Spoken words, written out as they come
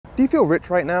Do you feel rich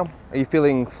right now? Are you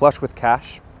feeling flush with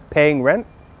cash? Paying rent?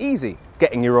 Easy.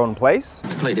 Getting your own place?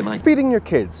 Completely, mate. Feeding your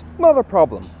kids? Not a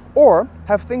problem. Or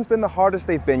have things been the hardest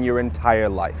they've been your entire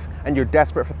life and you're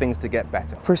desperate for things to get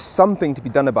better? For something to be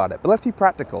done about it. But let's be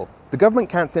practical. The government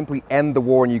can't simply end the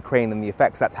war in Ukraine and the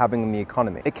effects that's having on the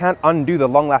economy. It can't undo the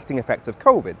long-lasting effects of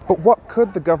COVID. But what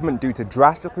could the government do to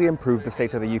drastically improve the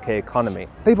state of the UK economy?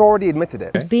 They've already admitted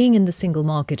it. Being in the single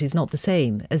market is not the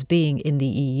same as being in the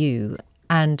EU.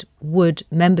 And would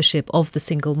membership of the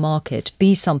single market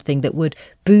be something that would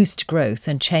boost growth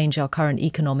and change our current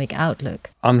economic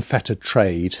outlook? Unfettered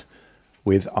trade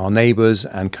with our neighbours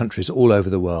and countries all over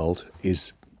the world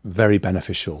is very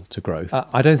beneficial to growth.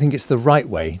 I don't think it's the right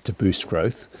way to boost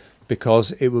growth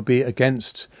because it would be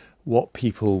against what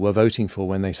people were voting for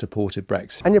when they supported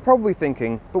Brexit. And you're probably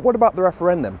thinking, but what about the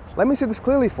referendum? Let me say this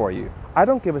clearly for you. I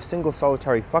don't give a single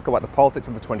solitary fuck about the politics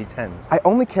of the 2010s. I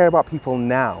only care about people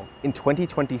now, in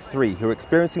 2023, who are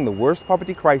experiencing the worst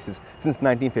poverty crisis since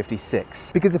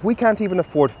 1956. Because if we can't even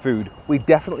afford food, we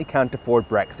definitely can't afford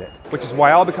Brexit. Which is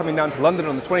why I'll be coming down to London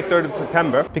on the 23rd of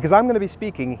September, because I'm going to be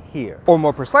speaking here. Or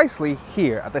more precisely,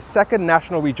 here, at the second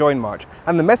National Rejoin March.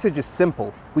 And the message is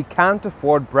simple. We can't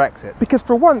afford Brexit. Because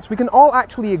for once, we can all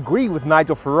actually agree with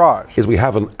Nigel Farage. Is we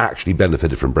haven't actually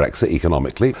benefited from Brexit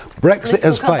economically. Brexit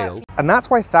has failed. And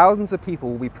that's why thousands of people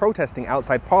will be protesting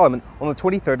outside Parliament on the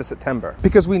 23rd of September.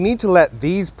 Because we need to let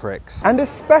these pricks, and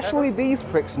especially these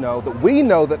pricks, know that we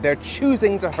know that they're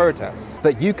choosing to hurt us.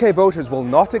 That UK voters will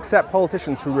not accept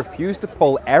politicians who refuse to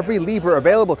pull every lever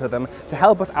available to them to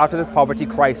help us out of this poverty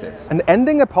crisis. And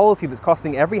ending a policy that's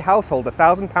costing every household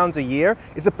 £1,000 a year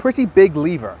is a pretty big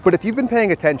lever. But if you've been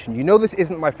paying attention, you know this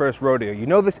isn't my first rodeo. You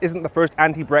know this isn't the first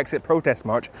anti-Brexit protest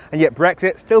march, and yet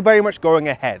Brexit's still very much going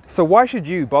ahead. So why should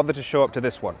you bother to show up to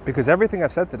this one? Because everything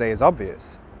I've said today is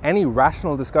obvious. Any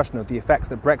rational discussion of the effects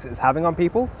that Brexit is having on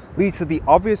people leads to the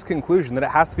obvious conclusion that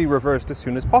it has to be reversed as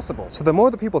soon as possible. So the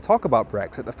more that people talk about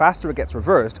Brexit, the faster it gets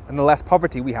reversed and the less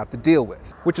poverty we have to deal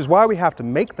with. Which is why we have to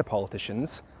make the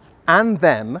politicians and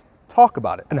them talk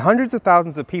about it. And hundreds of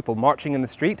thousands of people marching in the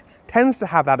street tends to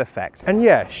have that effect. And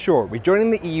yeah, sure,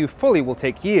 rejoining the EU fully will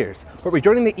take years, but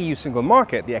rejoining the EU single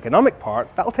market, the economic part,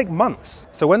 that'll take months.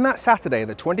 So when that Saturday,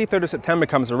 the 23rd of September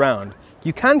comes around,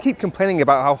 you can keep complaining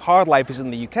about how hard life is in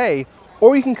the UK,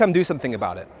 or you can come do something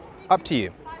about it. Up to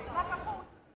you.